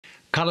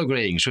Color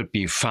grading should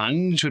be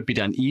fun, should be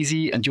done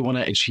easy, and you want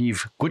to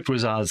achieve good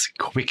results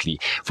quickly.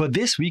 For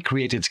this, we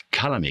created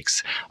Color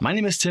Mix. My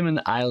name is Tim,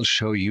 and I'll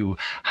show you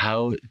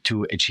how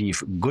to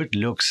achieve good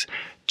looks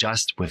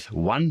just with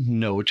one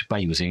node by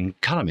using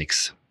Color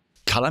Mix.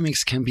 Color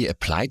Mix can be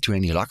applied to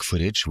any log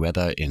footage,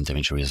 whether in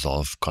DaVinci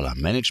Resolve Color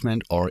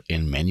Management or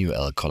in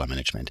Manual Color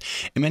Management.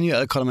 In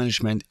Manual Color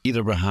Management,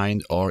 either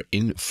behind or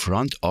in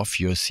front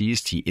of your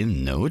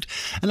CST-in node.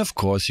 And of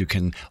course, you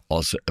can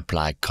also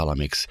apply Color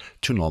Mix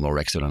to normal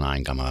Rec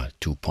 09 Gamma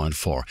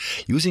 2.4.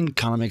 Using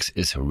Color Mix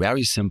is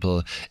very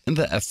simple. In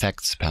the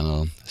Effects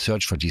panel,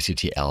 search for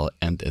DCTL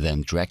and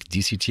then drag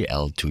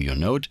DCTL to your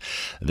node.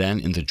 Then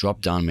in the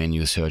drop-down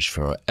menu, search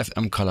for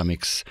FM Color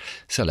Mix,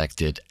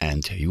 select it,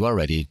 and you are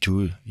ready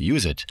to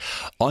use it.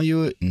 All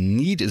you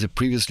need is a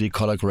previously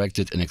color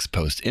corrected and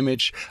exposed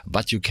image,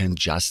 but you can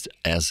just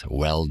as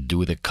well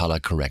do the color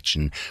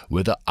correction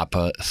with the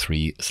upper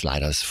three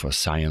sliders for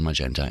cyan,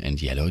 magenta,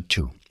 and yellow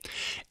too.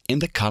 In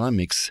the Color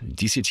Mix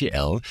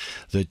DCTL,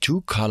 the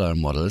two color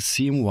models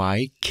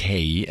CMY,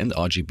 K, and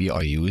RGB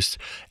are used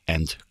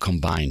and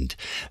combined.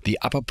 The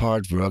upper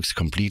part works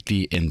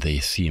completely in the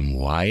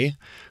CMY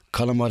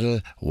color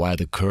model, while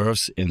the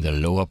curves in the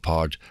lower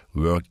part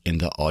work in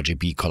the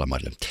RGB color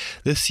model.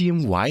 The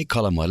CMY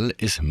color model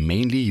is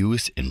mainly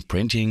used in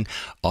printing.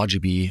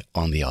 RGB,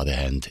 on the other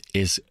hand,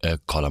 is a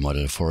color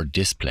model for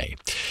display.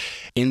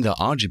 In the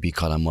RGB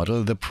color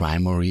model, the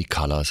primary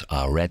colors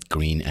are red,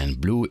 green,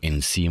 and blue. In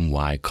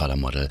CMY color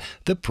model,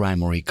 the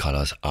primary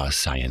colors are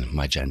cyan,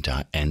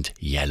 magenta, and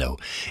yellow.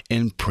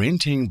 In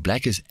printing,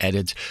 black is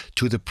added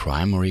to the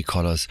primary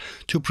colors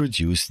to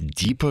produce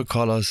deeper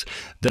colors.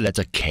 The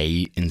letter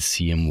K in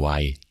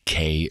CMY,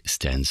 K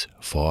stands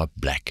for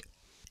black.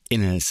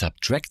 In a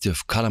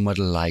subtractive color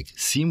model like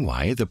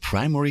CMY, the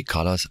primary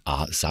colors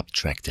are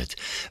subtracted.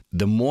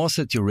 The more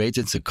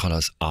saturated the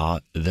colors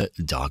are, the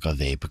darker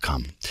they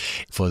become.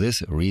 For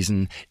this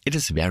reason, it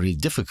is very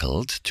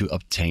difficult to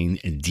obtain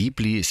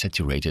deeply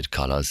saturated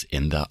colors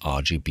in the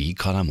RGB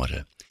color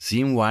model.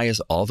 CMY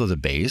is also the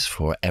base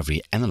for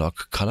every analog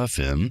color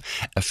film.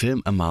 A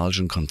film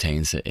emulsion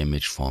contains the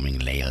image-forming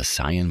layers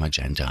cyan,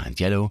 magenta, and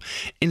yellow,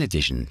 in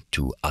addition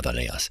to other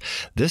layers.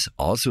 This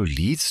also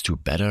leads to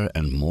better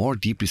and more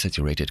deeply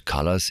saturated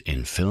colors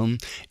in film.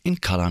 In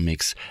Color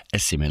Mix, a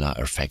similar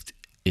effect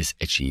is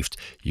achieved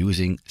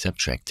using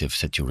subtractive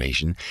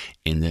saturation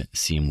in the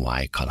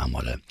CMY color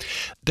model.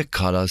 The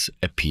colors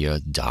appear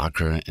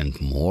darker and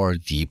more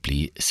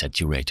deeply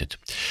saturated.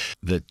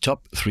 The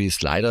top three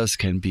sliders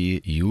can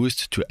be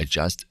used to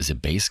adjust the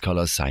base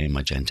colors cyan,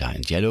 magenta,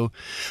 and yellow.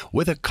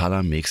 With a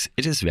Color Mix,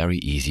 it is very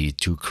easy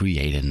to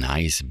create a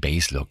nice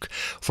base look.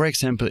 For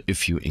example,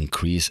 if you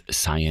increase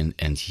cyan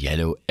and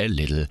yellow a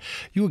little,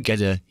 you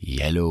get a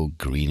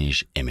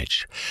yellow-greenish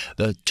image.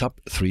 The top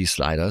three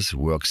sliders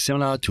work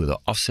similar to the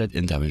offset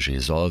in DaVinci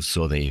Resolve,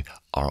 so they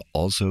are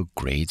also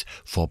great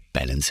for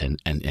balancing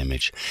an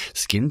image.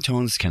 Skin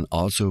tones can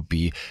also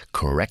be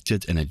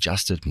corrected and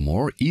adjusted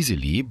more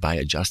easily by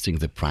adjusting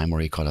the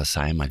primary color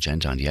cyan,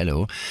 magenta, and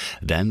yellow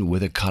than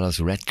with the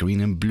colors red,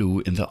 green, and blue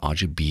in the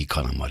RGB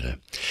color model.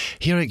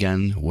 Here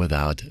again,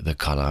 without the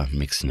Color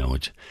Mix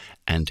node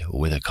and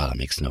with the Color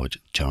Mix node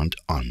turned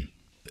on.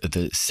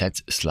 The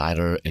set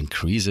slider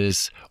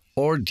increases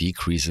or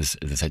decreases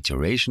the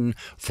saturation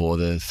for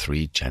the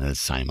three channels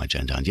cyan,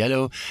 magenta, and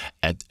yellow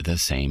at the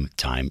same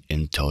time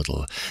in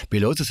total.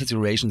 Below the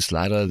saturation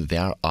slider,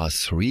 there are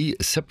three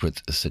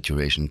separate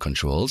saturation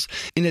controls.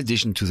 In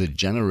addition to the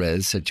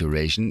general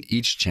saturation,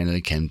 each channel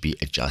can be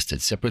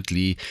adjusted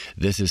separately.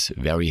 This is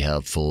very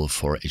helpful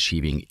for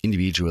achieving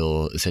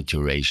individual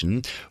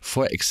saturation.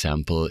 For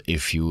example,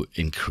 if you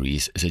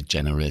increase the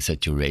general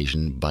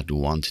saturation but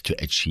want to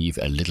achieve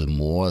a little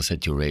more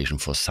saturation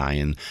for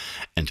cyan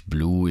and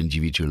blue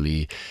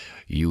individually,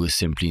 you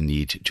simply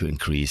need to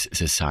increase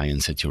the cyan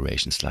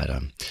saturation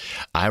slider.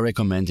 I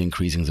recommend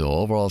increasing the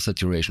overall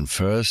saturation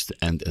first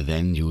and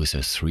then use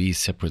the three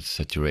separate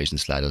saturation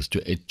sliders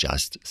to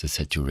adjust the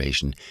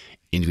saturation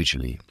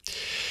individually.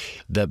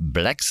 The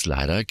black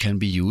slider can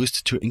be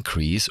used to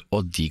increase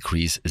or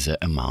decrease the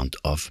amount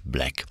of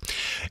black.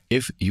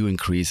 If you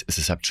increase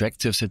the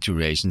subtractive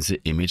saturation,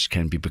 the image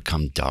can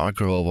become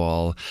darker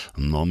overall.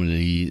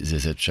 Normally, the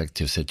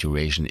subtractive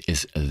saturation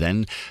is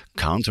then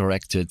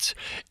counteracted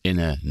in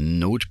a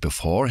node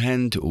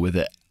beforehand with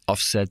a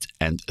offset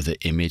and the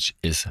image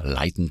is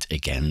lightened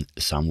again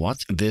somewhat.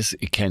 This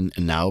can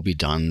now be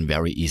done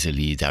very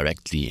easily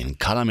directly in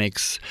Color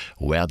Mix,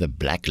 where the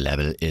black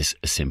level is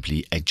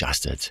simply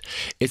adjusted.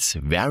 It's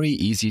very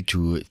easy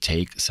to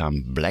take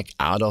some black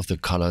out of the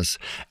colors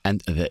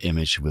and the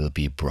image will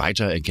be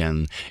brighter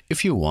again.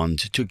 If you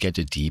want to get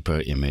a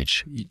deeper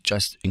image,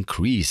 just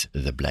increase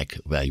the black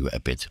value a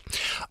bit.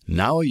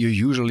 Now you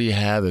usually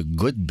have a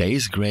good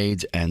base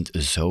grade and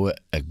so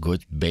a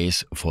good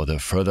base for the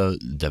further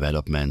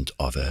development end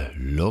of a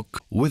look.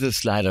 With the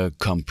slider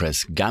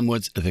Compress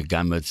Gamut, the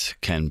gamut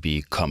can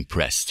be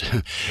compressed.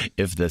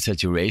 If the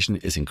saturation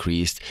is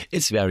increased,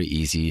 it's very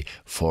easy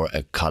for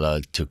a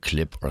color to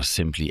clip or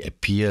simply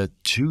appear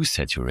too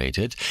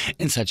saturated.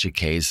 In such a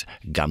case,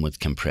 gamut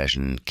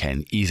compression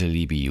can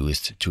easily be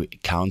used to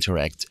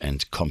counteract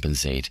and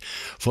compensate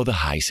for the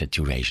high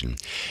saturation.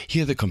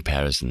 Here the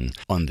comparison.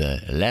 On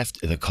the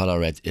left, the color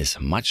red is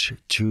much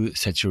too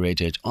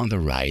saturated. On the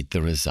right,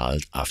 the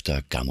result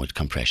after gamut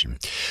compression.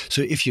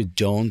 So if you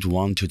don't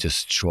want to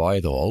destroy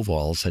the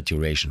overall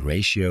saturation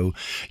ratio,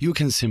 you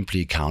can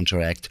simply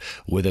counteract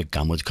with a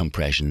gamut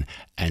compression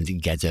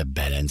and get a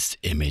balanced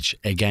image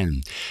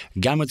again.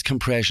 Gamut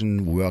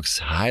compression works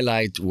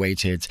highlight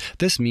weighted.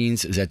 This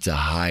means that the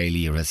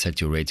highly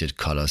saturated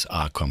colors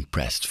are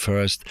compressed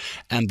first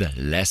and the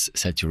less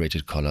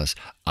saturated colors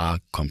are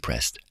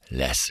compressed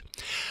less.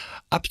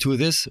 Up to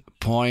this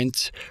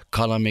point,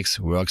 color mix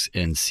works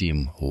in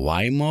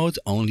CMY mode.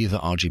 Only the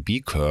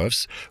RGB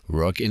curves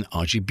work in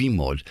RGB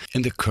mode.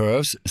 In the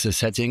curves, the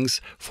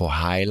settings for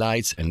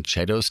highlights and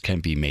shadows can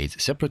be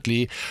made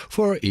separately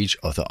for each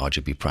of the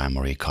RGB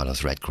primary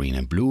colors, red, green,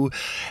 and blue.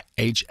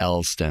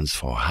 HL stands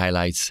for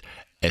highlights,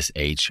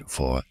 SH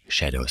for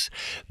shadows.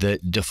 The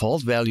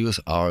default values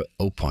are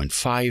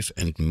 0.5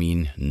 and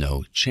mean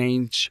no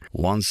change.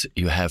 Once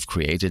you have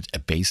created a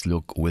base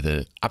look with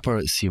the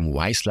upper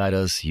CMY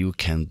sliders, you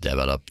can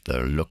develop the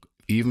look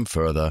even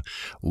further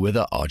with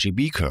the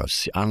RGB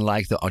curves.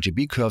 Unlike the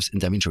RGB curves in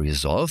DaVinci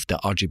Resolve, the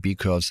RGB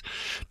curves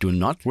do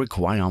not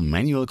require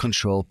manual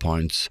control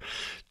points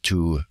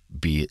to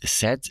be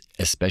set,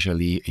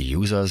 especially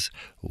users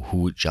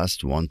who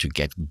just want to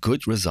get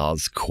good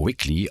results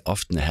quickly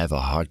often have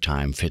a hard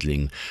time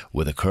fiddling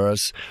with the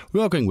curves.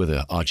 Working with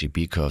the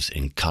RGB curves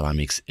in color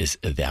mix is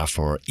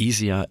therefore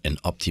easier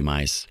and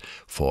optimized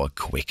for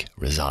quick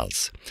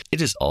results.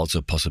 It is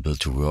also possible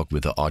to work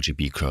with the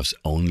RGB curves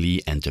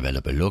only and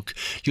develop a look.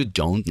 You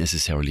don't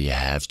necessarily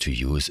have to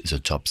use the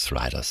top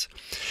sliders.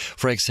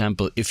 For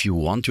example, if you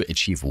want to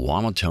achieve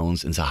warmer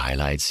tones in the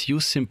highlights, you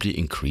simply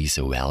increase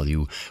the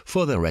value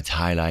for the red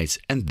highlights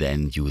and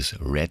then use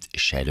red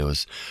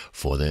shadows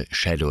for the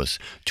shadows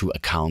to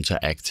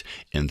counteract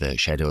in the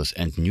shadows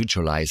and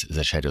neutralize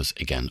the shadows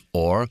again.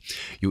 Or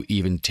you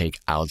even take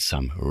out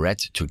some red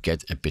to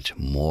get a bit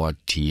more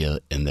teal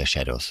in the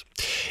shadows.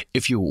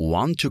 If you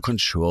want to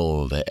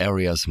control the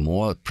areas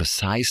more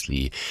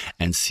precisely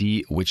and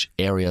see which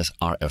areas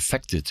are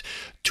affected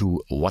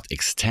to what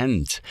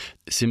extent,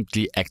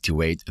 simply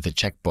activate the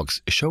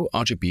checkbox Show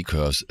RGB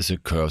Curves. The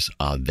curves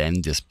are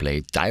then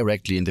displayed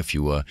directly in the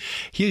viewer.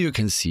 Here you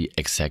can see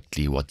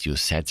exactly what you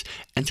set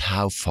and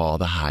how far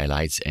the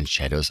highlights and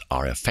shadows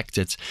are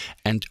affected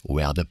and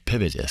where the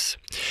pivot is.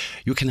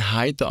 You can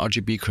hide the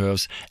RGB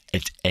curves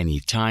at any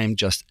time.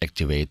 Just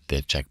activate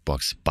the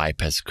checkbox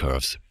Bypass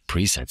Curves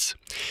presets.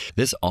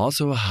 This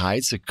also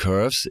hides the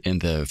curves in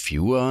the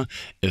viewer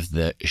if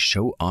the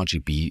Show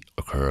RGB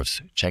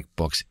Curves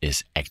checkbox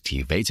is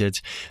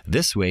activated.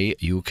 This way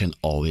you can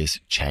always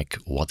check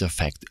what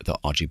effect the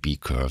RGB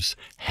curves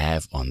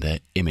have on the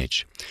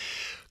image.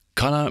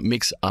 Color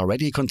Mix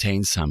already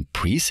contains some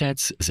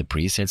presets. The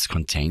presets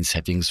contain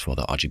settings for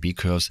the RGB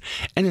curves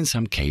and in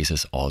some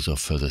cases also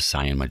for the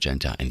cyan,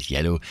 magenta and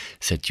yellow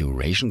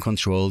saturation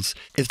controls.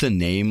 If the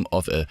name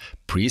of a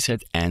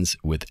preset ends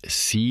with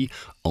C,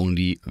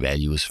 only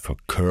values for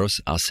curves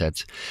are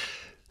set.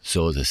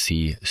 So the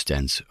C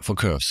stands for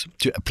curves.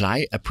 To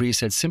apply a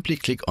preset, simply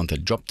click on the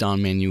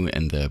drop-down menu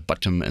in the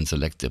bottom and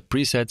select the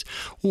preset.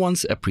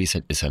 Once a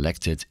preset is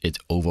selected, it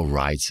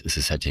overrides the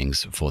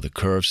settings for the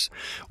curves,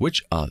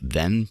 which are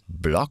then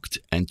blocked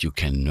and you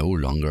can no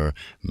longer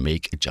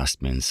make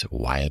adjustments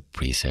while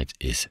preset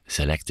is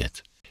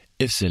selected.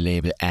 If the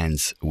label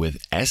ends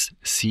with S,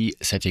 C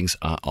settings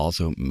are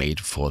also made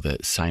for the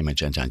cyan,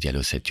 magenta and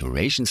yellow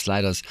saturation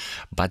sliders,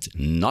 but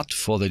not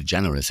for the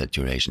general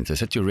saturation. The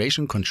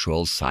saturation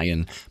controls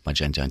cyan,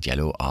 magenta and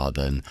yellow are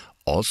then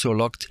also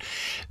locked.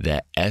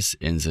 The S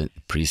in the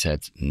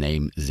preset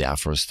name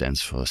therefore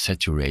stands for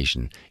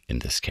saturation in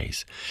this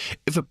case.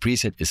 If a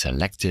preset is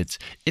selected,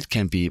 it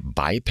can be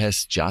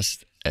bypassed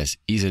just as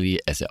easily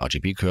as the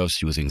RGB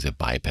curves using the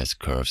Bypass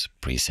Curves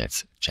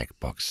presets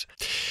checkbox.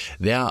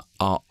 There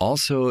are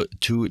also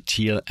two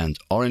teal and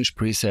orange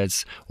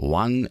presets,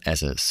 one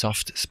as a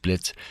soft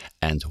split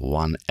and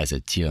one as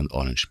a teal and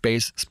orange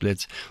base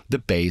split. The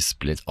base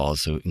split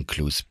also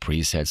includes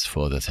presets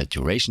for the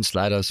saturation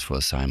sliders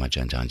for cyan,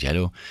 magenta and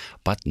yellow,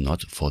 but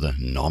not for the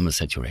normal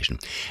saturation.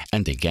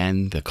 And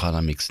again, the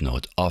color mix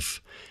node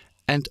off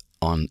and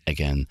on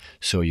again,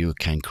 so you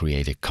can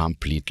create a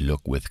complete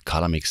look with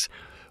color mix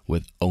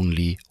with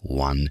only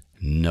one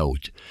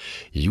note.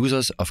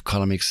 Users of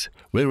ColorMix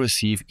will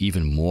receive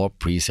even more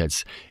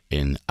presets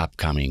in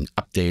upcoming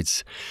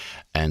updates.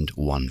 And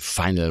one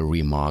final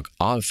remark,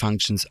 all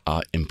functions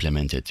are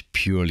implemented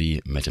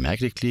purely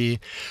mathematically.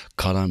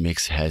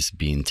 ColorMix has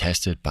been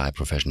tested by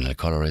professional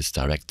colorists,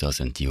 directors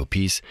and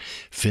DOPs,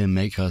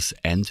 filmmakers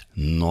and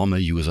normal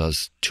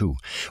users too.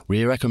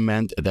 We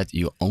recommend that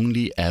you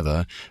only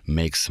ever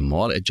make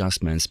small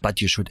adjustments,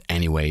 but you should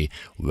anyway,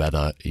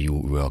 whether you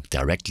work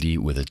directly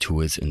with the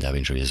tools in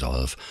DaVinci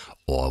Resolve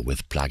or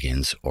with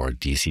plugins or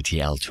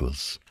DCTL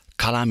tools.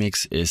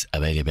 ColorMix is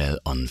available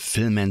on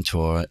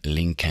Filmmentor.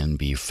 Link can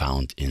be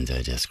found in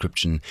the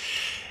description.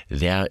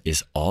 There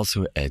is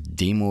also a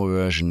demo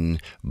version.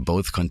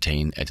 Both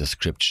contain a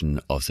description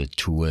of the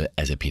tool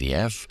as a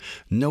PDF.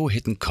 No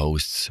hidden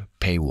costs,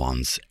 pay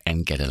once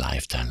and get a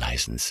lifetime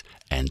license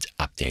and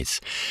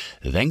updates.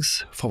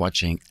 Thanks for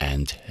watching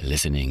and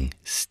listening.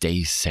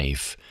 Stay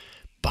safe.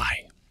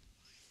 Bye.